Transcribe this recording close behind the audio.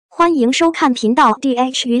欢迎收看频道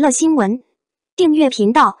D.H 娱乐新闻，订阅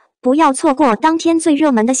频道，不要错过当天最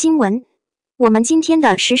热门的新闻。我们今天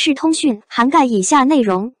的时事通讯涵盖以下内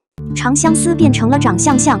容：长相思变成了长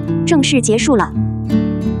相像，正式结束了。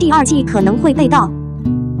第二季可能会被盗。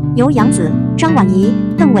由杨紫、张婉怡、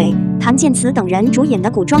邓伟、谭健次等人主演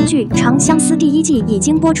的古装剧《长相思》第一季已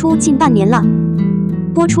经播出近半年了。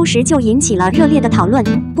播出时就引起了热烈的讨论，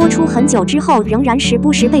播出很久之后仍然时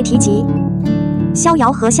不时被提及。逍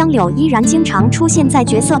遥和香柳依然经常出现在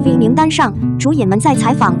角色 V 名单上，主演们在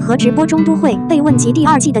采访和直播中都会被问及第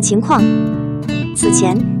二季的情况。此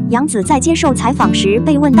前，杨紫在接受采访时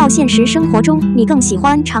被问到现实生活中你更喜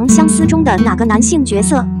欢《长相思》中的哪个男性角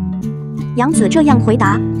色？杨紫这样回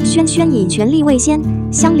答：轩轩以权力为先，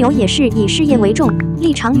香柳也是以事业为重，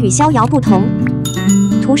立场与逍遥不同。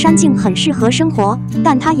涂山璟很适合生活，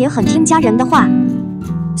但他也很听家人的话，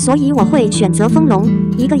所以我会选择风龙，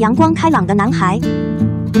一个阳光开朗的男孩。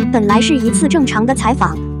本来是一次正常的采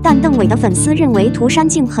访，但邓伟的粉丝认为涂山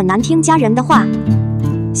璟很难听家人的话。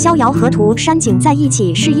逍遥和涂山璟在一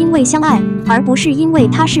起是因为相爱，而不是因为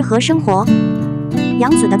他适合生活。杨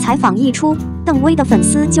紫的采访一出，邓威的粉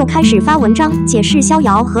丝就开始发文章解释逍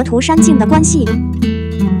遥和涂山璟的关系。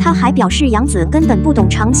他还表示杨紫根本不懂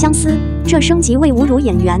长相思，这升级为侮辱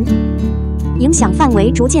演员。影响范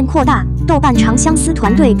围逐渐扩大，豆瓣长相思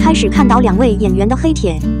团队开始看到两位演员的黑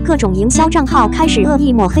帖，各种营销账号开始恶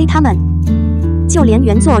意抹黑他们。就连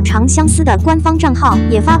原作长相思的官方账号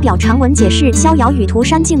也发表长文解释逍遥与涂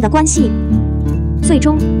山璟的关系。最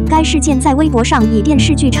终，该事件在微博上以电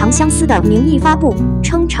视剧《长相思》的名义发布，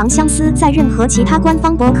称长相思在任何其他官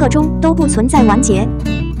方博客中都不存在完结。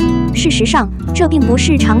事实上，这并不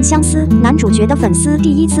是长相思男主角的粉丝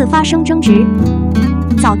第一次发生争执。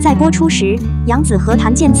早在播出时，杨紫和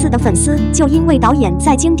谭健次的粉丝就因为导演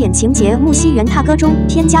在经典情节木樨园踏歌中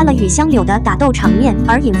添加了与香柳的打斗场面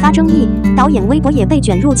而引发争议，导演微博也被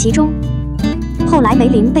卷入其中。后来梅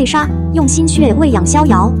林被杀，用心血喂养逍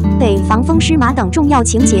遥，北防风狮马等重要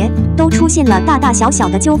情节都出现了大大小小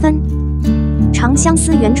的纠纷。长相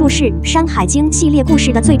思原著是《山海经》系列故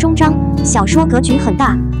事的最终章，小说格局很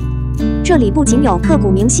大。这里不仅有刻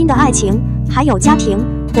骨铭心的爱情，还有家庭、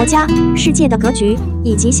国家、世界的格局，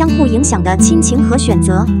以及相互影响的亲情和选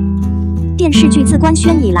择。电视剧自官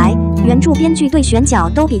宣以来，原著编剧对选角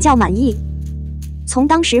都比较满意。从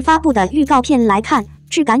当时发布的预告片来看，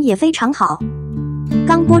质感也非常好。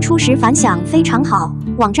刚播出时反响非常好，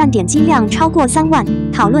网站点击量超过3万，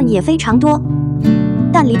讨论也非常多。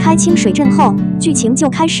但离开清水镇后，剧情就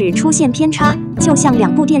开始出现偏差，就像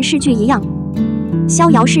两部电视剧一样。逍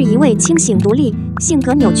遥是一位清醒独立、性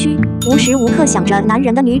格扭曲、无时无刻想着男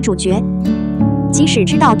人的女主角。即使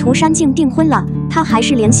知道涂山璟订婚了，他还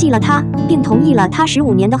是联系了他，并同意了他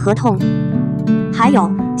15年的合同。还有，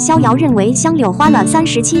逍遥认为香柳花了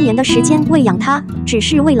37年的时间喂养他，只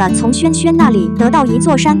是为了从轩轩那里得到一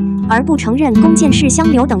座山，而不承认弓箭是香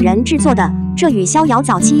柳等人制作的，这与逍遥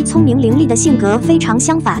早期聪明伶俐的性格非常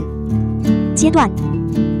相反。阶段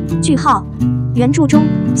句号，原著中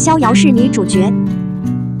逍遥是女主角。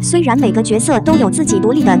虽然每个角色都有自己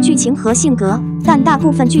独立的剧情和性格，但大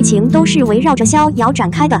部分剧情都是围绕着逍遥展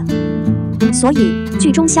开的。所以，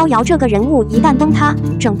剧中逍遥这个人物一旦崩塌，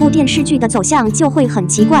整部电视剧的走向就会很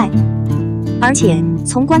奇怪。而且，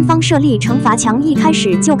从官方设立惩罚墙一开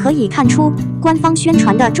始就可以看出，官方宣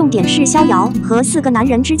传的重点是逍遥和4个男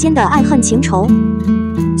人之间的爱恨情仇。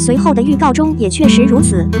随后的预告中也确实如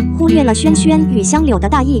此，忽略了轩轩与香柳的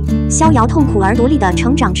大义，逍遥痛苦而独立的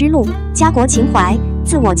成长之路，家国情怀、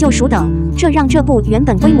自我救赎等，这让这部原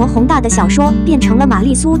本规模宏大的小说变成了玛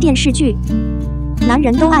丽苏电视剧。男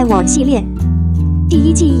人都爱我系列第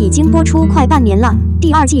一季已经播出快半年了，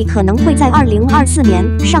第二季可能会在2024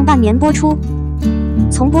年上半年播出。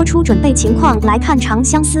从播出准备情况来看，长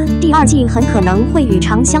相思第二季很可能会与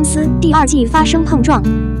长相思第二季发生碰撞。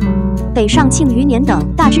北上庆余年等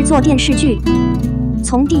大制作电视剧，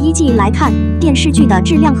从第一季来看，电视剧的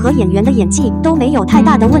质量和演员的演技都没有太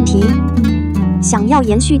大的问题。想要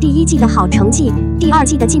延续第一季的好成绩，第二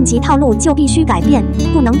季的晋级套路就必须改变，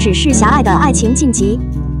不能只是狭隘的爱情晋级。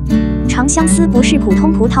长相思不是普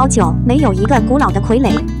通葡萄酒，没有一个古老的傀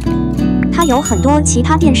儡，它有很多其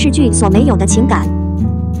他电视剧所没有的情感。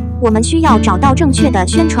我们需要找到正确的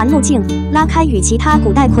宣传路径，拉开与其他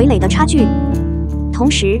古代傀儡的差距。同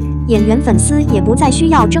时，演员粉丝也不再需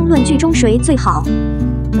要争论剧中谁最好。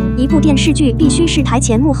一部电视剧必须是台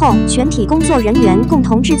前幕后全体工作人员共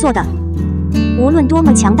同制作的。无论多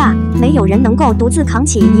么强大，没有人能够独自扛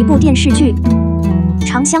起一部电视剧。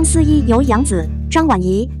长相思一由杨紫、张婉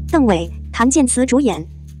怡、邓伟、谭健次主演。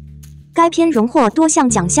该片荣获多项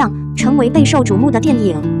奖项，成为备受瞩目的电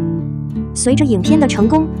影。随着影片的成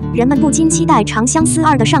功，人们不禁期待《长相思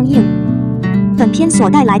2》的上映。本片所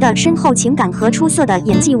带来的深厚情感和出色的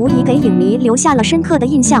演技，无疑给影迷留下了深刻的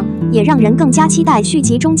印象，也让人更加期待续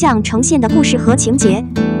集中将呈现的故事和情节。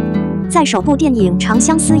在首部电影《长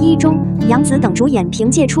相思1》中，杨紫等主演凭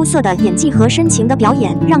借出色的演技和深情的表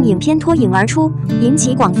演，让影片脱颖而出，引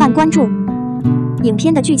起广泛关注。影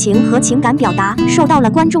片的剧情和情感表达受到了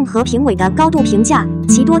观众和评委的高度评价，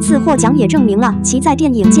其多次获奖也证明了其在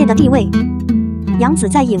电影界的地位。杨紫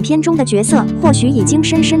在影片中的角色或许已经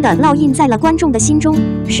深深地烙印在了观众的心中，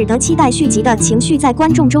使得期待续集的情绪在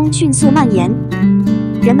观众中迅速蔓延。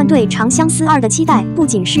人们对《长相思2》的期待不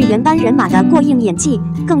仅是原班人马的过硬演技，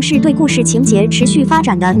更是对故事情节持续发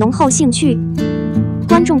展的浓厚兴趣。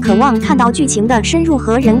观众渴望看到剧情的深入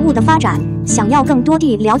和人物的发展，想要更多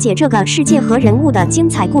地了解这个世界和人物的精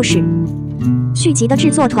彩故事。续集的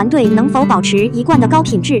制作团队能否保持一贯的高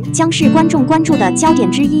品质，将是观众关注的焦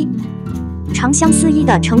点之一。《长相思1》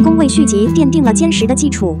的成功为续集奠定了坚实的基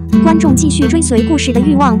础，观众继续追随故事的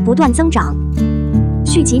欲望不断增长。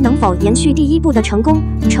续集能否延续第1部的成功，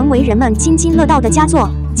成为人们津津乐道的佳作，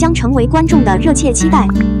将成为观众的热切期待。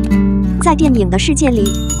在电影的世界里，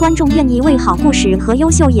观众愿意为好故事和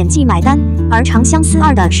优秀演技买单，而《长相思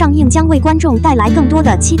2》的上映将为观众带来更多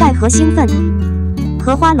的期待和兴奋。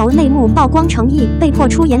荷花楼内幕曝光，成毅被迫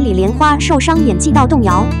出演李莲花受伤，演技到动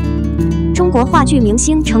摇。中国话剧明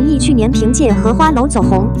星成毅去年凭借《荷花楼》走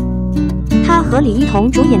红，他和李一桐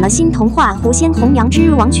主演了新童话《狐仙红娘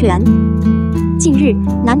之王权》。近日，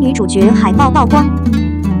男女主角海报曝光，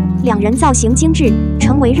两人造型精致，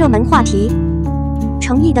成为热门话题。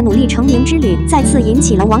成毅的努力成名之旅再次引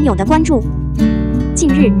起了网友的关注。近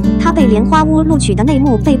日，他被莲花屋录取的内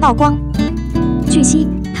幕被曝光。据悉，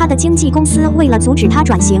他的经纪公司为了阻止他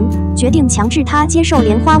转型，决定强制他接受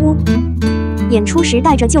莲花屋。演出时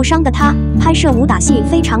带着旧伤的他，拍摄武打戏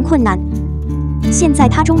非常困难。现在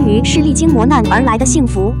他终于是历经磨难而来的幸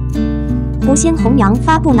福。狐仙红娘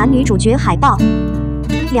发布男女主角海报，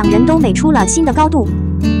两人都美出了新的高度。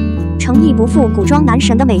成毅不负古装男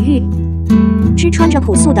神的美誉，只穿着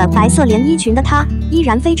朴素的白色连衣裙的他依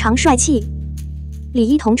然非常帅气。李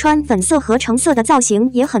一桐穿粉色和橙色的造型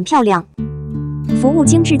也很漂亮，服务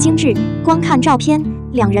精致，光看照片，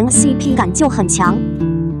两人 CP 感就很强。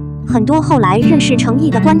很多后来认识成毅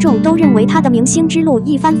的观众都认为他的明星之路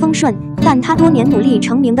一帆风顺，但他多年努力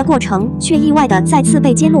成名的过程却意外地再次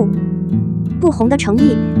被揭露。不红的成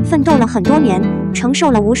毅奋斗了很多年，承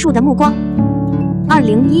受了无数的目光。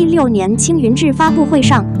2016年青云志发布会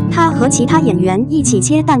上，他和其他演员一起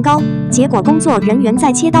切蛋糕，结果工作人员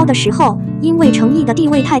在切刀的时候，因为成毅的地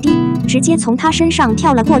位太低，直接从他身上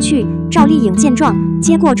跳了过去。赵丽颖见状，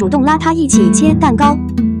接过主动拉他一起切蛋糕。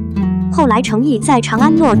后来成毅在《长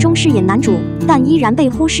安落》中饰演男主，但依然被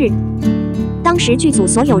忽视。当时剧组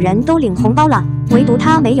所有人都领红包了，唯独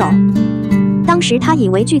他没有。当时他以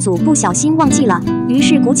为剧组不小心忘记了，于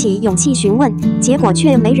是鼓起勇气询问，结果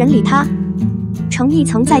却没人理他。成毅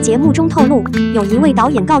曾在节目中透露，有一位导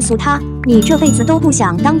演告诉他：“你这辈子都不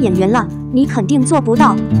想当演员了，你肯定做不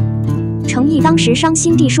到。”成毅当时伤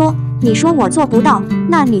心地说：“你说我做不到，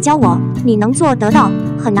那你教我，你能做得到，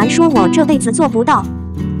很难说我这辈子做不到。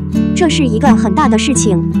这是一个很大的事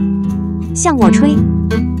情。”向我吹。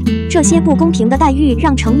这些不公平的待遇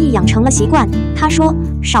让成毅养成了习惯。他说：“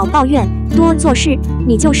少抱怨，多做事，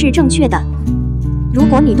你就是正确的。如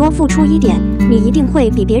果你多付出一点，你一定会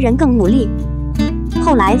比别人更努力。”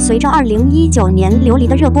后来随着2019年《琉璃》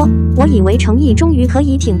的热播，我以为成毅终于可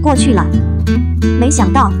以挺过去了，没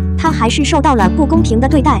想到他还是受到了不公平的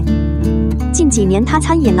对待。近几年他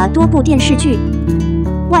参演了多部电视剧，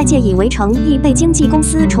外界以为成毅被经纪公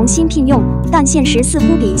司重新聘用，但现实似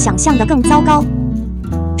乎比想象的更糟糕。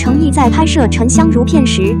成毅在拍摄《沉香如片》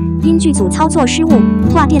时，因剧组操作失误，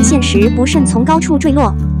挂电线时不慎从高处坠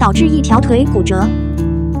落，导致一条腿骨折。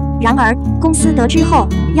然而公司得知后，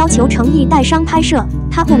要求成毅带伤拍摄，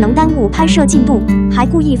他不能耽误拍摄进度，还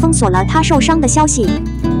故意封锁了他受伤的消息。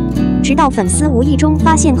直到粉丝无意中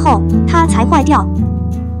发现后，他才坏掉。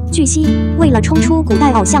据悉，为了冲出古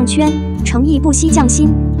代偶像圈，成毅不惜降薪，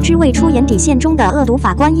只为出演《底线》中的恶毒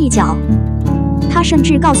法官一角。他甚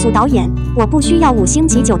至告诉导演：“我不需要5星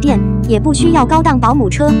级酒店，也不需要高档保姆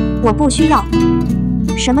车，我不需要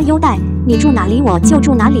什么优待，你住哪里我就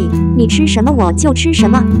住哪里，你吃什么我就吃什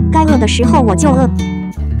么，该饿的时候我就饿。”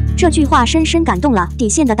这句话深深感动了《底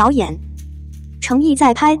线》的导演。成毅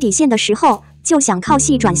在拍《底线》的时候就想靠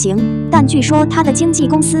戏转型，但据说他的经纪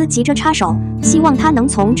公司急着插手，希望他能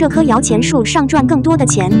从这棵摇钱树上赚更多的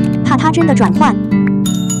钱，怕他真的转换。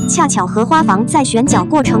恰巧荷花房在选角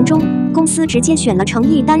过程中，公司直接选了成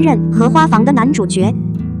毅担任荷花房的男主角，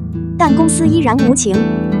但公司依然无情。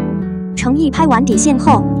成毅拍完底线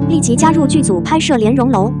后，立即加入剧组拍摄莲蓉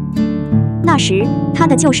楼。那时他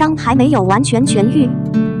的旧伤还没有完全痊愈，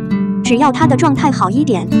只要他的状态好一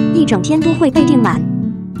点，一整天都会被订满。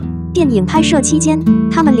电影拍摄期间，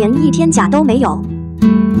他们连一天假都没有。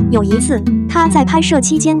有一次，他在拍摄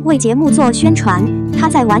期间为节目做宣传，他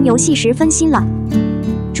在玩游戏时分心了。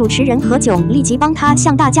主持人何炅立即帮他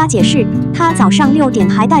向大家解释，他早上6点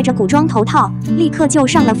还戴着古装头套，立刻就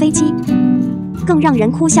上了飞机。更让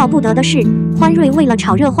人哭笑不得的是，欢瑞为了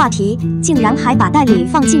炒热话题，竟然还把代理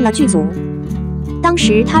放进了剧组。当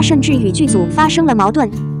时他甚至与剧组发生了矛盾。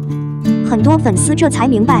很多粉丝这才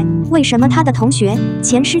明白，为什么他的同学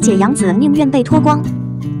前师姐杨紫宁愿被脱光。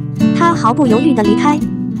他毫不犹豫地离开。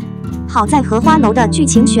好在荷花楼的剧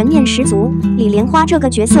情悬念十足，李莲花这个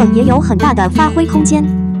角色也有很大的发挥空间。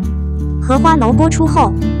荷花楼播出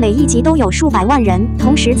后，每一集都有数百万人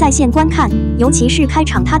同时在线观看，尤其是开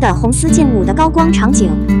场他的红丝剑舞的高光场景，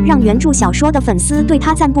让原著小说的粉丝对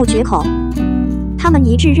他赞不绝口。他们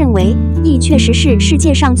一致认为，羿确实是世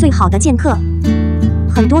界上最好的剑客。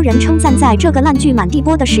很多人称赞，在这个烂剧满地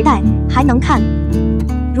播的时代，还能看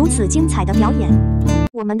如此精彩的表演。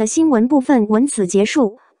我们的新闻部分文此结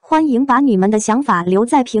束，欢迎把你们的想法留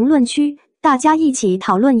在评论区，大家一起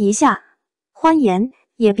讨论一下。欢迎，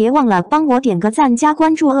也别忘了帮我点个赞加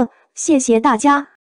关注谢谢大家。